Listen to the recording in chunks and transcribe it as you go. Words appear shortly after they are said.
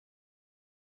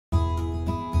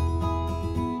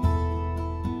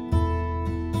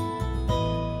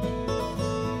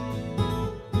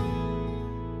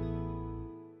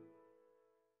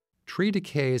Tree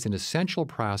decay is an essential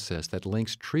process that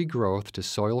links tree growth to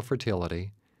soil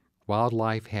fertility,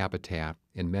 wildlife habitat,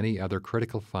 and many other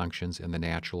critical functions in the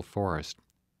natural forest.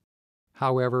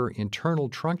 However, internal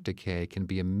trunk decay can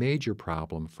be a major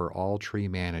problem for all tree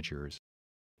managers.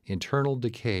 Internal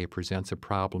decay presents a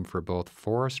problem for both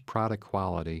forest product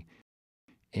quality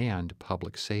and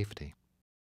public safety.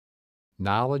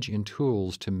 Knowledge and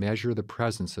tools to measure the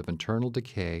presence of internal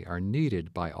decay are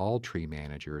needed by all tree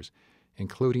managers,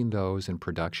 including those in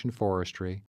production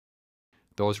forestry,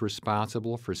 those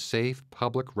responsible for safe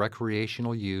public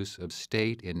recreational use of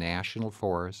state and national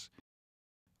forests,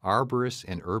 arborists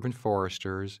and urban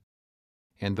foresters,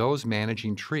 and those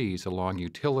managing trees along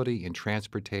utility and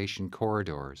transportation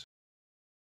corridors.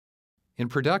 In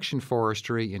production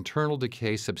forestry, internal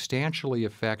decay substantially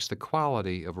affects the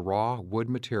quality of raw wood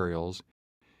materials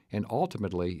and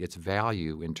ultimately its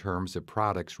value in terms of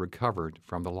products recovered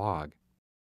from the log.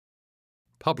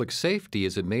 Public safety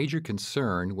is a major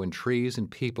concern when trees and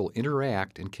people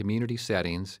interact in community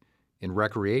settings, in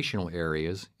recreational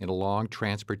areas, and along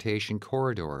transportation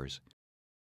corridors.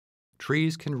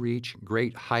 Trees can reach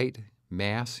great height,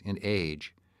 mass, and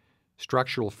age.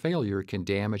 Structural failure can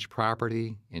damage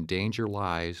property, endanger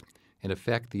lives, and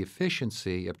affect the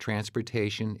efficiency of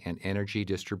transportation and energy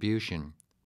distribution.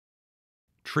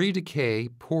 Tree decay,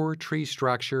 poor tree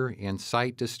structure, and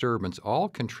site disturbance all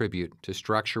contribute to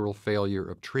structural failure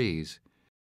of trees.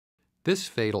 This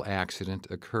fatal accident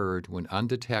occurred when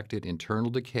undetected internal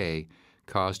decay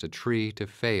caused a tree to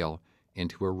fail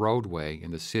into a roadway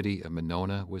in the city of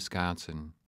Monona,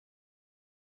 Wisconsin.